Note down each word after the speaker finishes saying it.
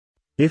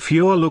If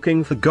you're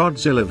looking for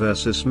Godzilla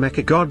vs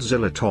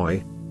Mechagodzilla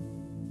toy,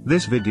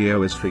 this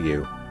video is for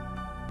you.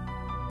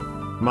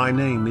 My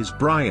name is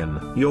Brian,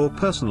 your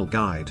personal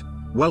guide.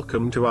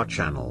 Welcome to our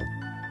channel.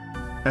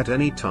 At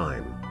any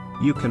time,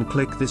 you can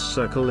click this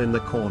circle in the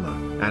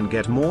corner and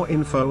get more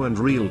info and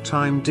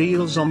real-time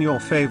deals on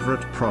your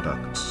favorite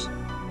products.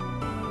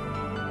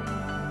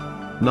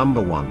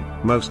 Number 1,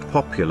 Most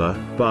Popular,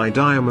 by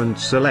Diamond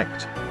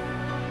Select.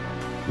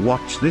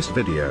 Watch this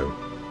video.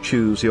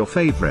 Choose your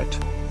favorite.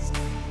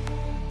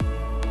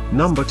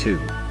 Number 2,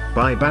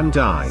 by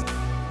Bandai.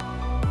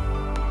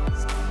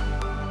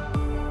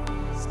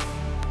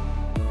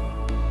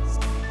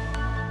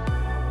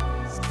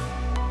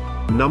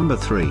 Number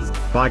 3,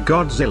 by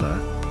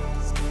Godzilla.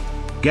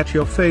 Get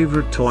your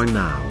favorite toy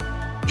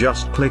now.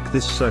 Just click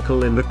this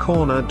circle in the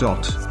corner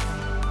dot.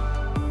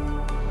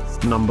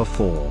 Number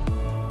 4.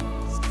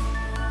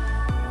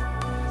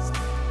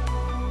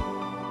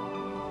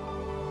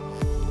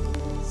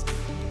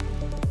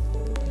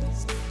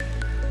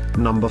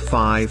 Number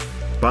 5,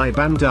 by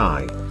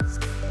Bandai.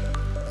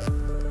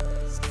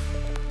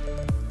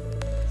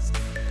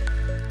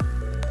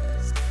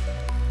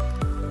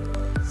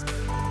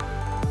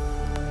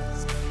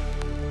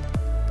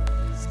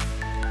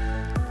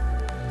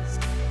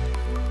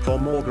 For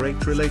more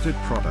great related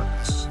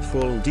products,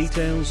 full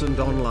details and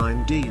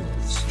online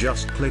deals,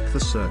 just click the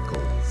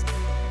circle.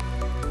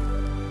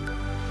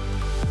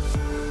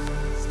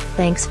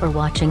 Thanks for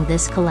watching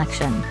this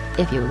collection.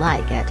 If you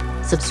like it,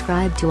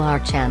 subscribe to our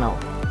channel.